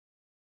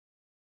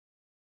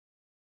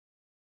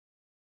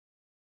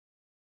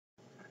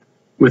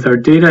With our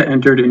data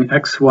entered in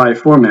XY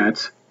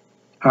format,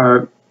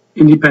 our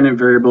independent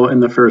variable in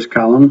the first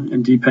column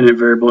and dependent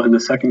variable in the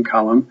second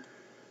column,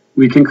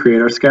 we can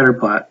create our scatter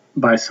plot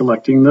by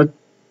selecting the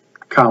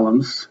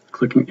columns,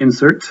 clicking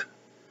Insert,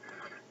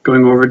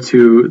 going over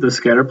to the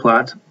Scatter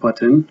Plot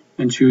button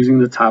and choosing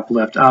the top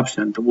left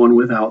option, the one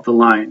without the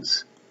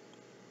lines.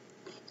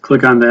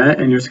 Click on that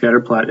and your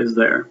scatter plot is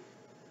there.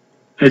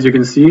 As you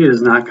can see, it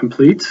is not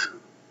complete.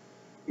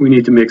 We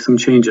need to make some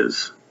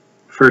changes.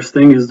 First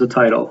thing is the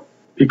title.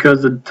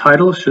 Because the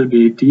title should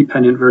be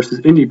dependent versus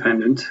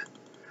independent,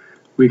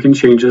 we can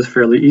change this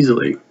fairly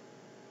easily.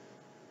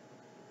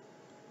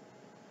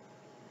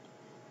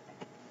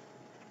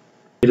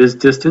 It is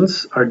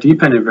distance, our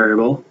dependent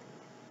variable,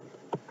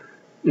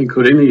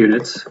 including the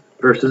units,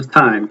 versus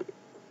time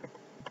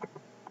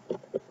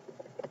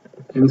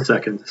in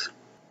seconds.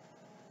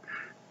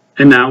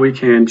 And now we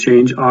can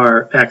change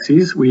our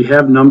axes. We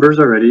have numbers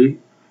already,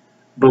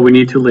 but we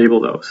need to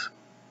label those.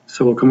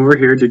 So we'll come over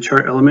here to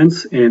Chart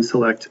Elements and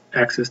select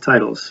Axis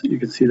Titles. You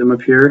can see them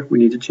up here. We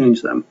need to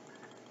change them.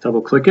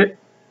 Double click it.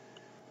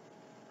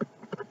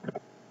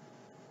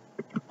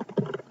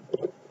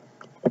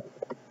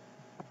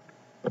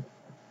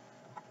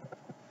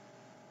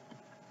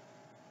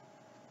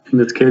 In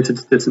this case,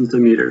 it's distance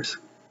in meters.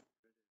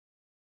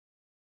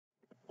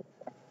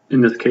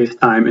 In this case,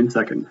 time in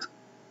seconds.